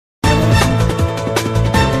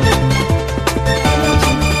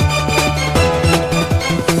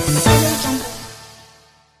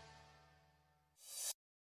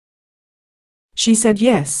She said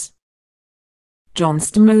yes. John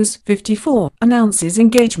Stamos, 54, announces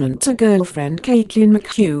engagement to girlfriend Caitlin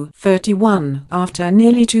McHugh, 31, after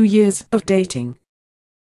nearly 2 years of dating.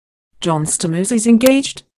 John Stamos is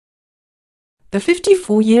engaged. The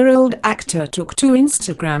 54-year-old actor took to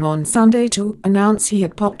Instagram on Sunday to announce he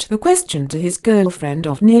had popped the question to his girlfriend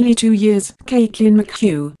of nearly 2 years, Caitlin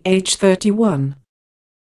McHugh, age 31.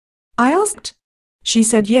 "I asked. She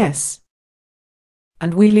said yes.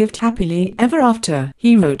 And we lived happily ever after,"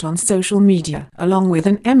 he wrote on social media, along with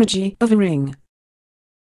an emoji of a ring.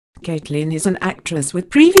 Caitlin is an actress with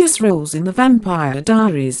previous roles in The Vampire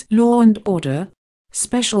Diaries, Law and Order,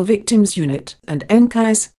 Special Victims Unit, and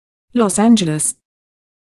Encores, Los Angeles.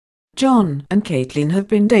 John and Caitlin have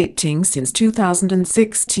been dating since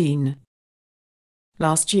 2016.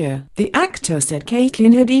 Last year, the actor said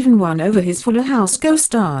Caitlin had even won over his Fuller House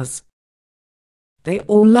co-stars. "They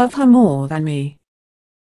all love her more than me.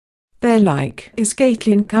 They're like, 'Is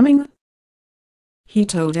Caitlin coming?' he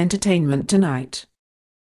told Entertainment Tonight.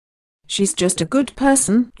 She's just a good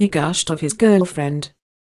person," he gushed of his girlfriend.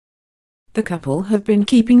 The couple have been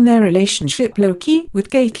keeping their relationship low-key, with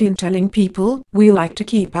Caitlin telling people, "We like to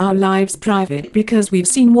keep our lives private because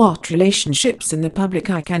we've seen what relationships in the public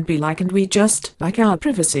eye can be like and we just like our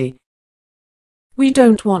privacy. We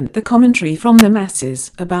don't want the commentary from the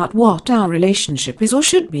masses about what our relationship is or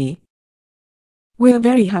should be. We're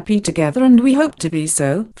very happy together and we hope to be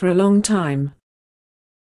so for a long time."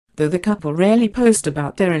 Though the couple rarely post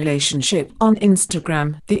about their relationship on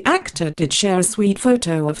Instagram, the actor did share a sweet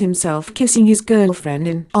photo of himself kissing his girlfriend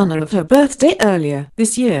in honor of her birthday earlier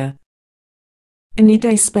this year. "Any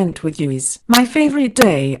day spent with you is my favorite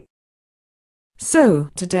day.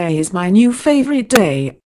 So today is my new favorite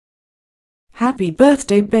day. Happy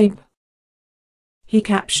birthday, babe." He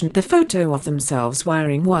captioned the photo of themselves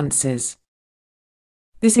wearing onces.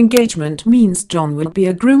 This engagement means John will be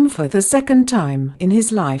a groom for the second time in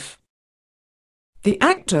his life. The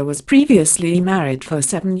actor was previously married for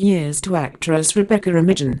 7 years to actress Rebecca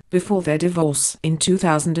Imogen before their divorce in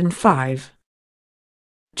 2005.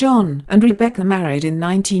 John and Rebecca married in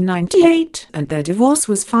 1998 and their divorce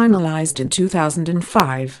was finalized in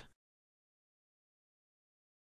 2005.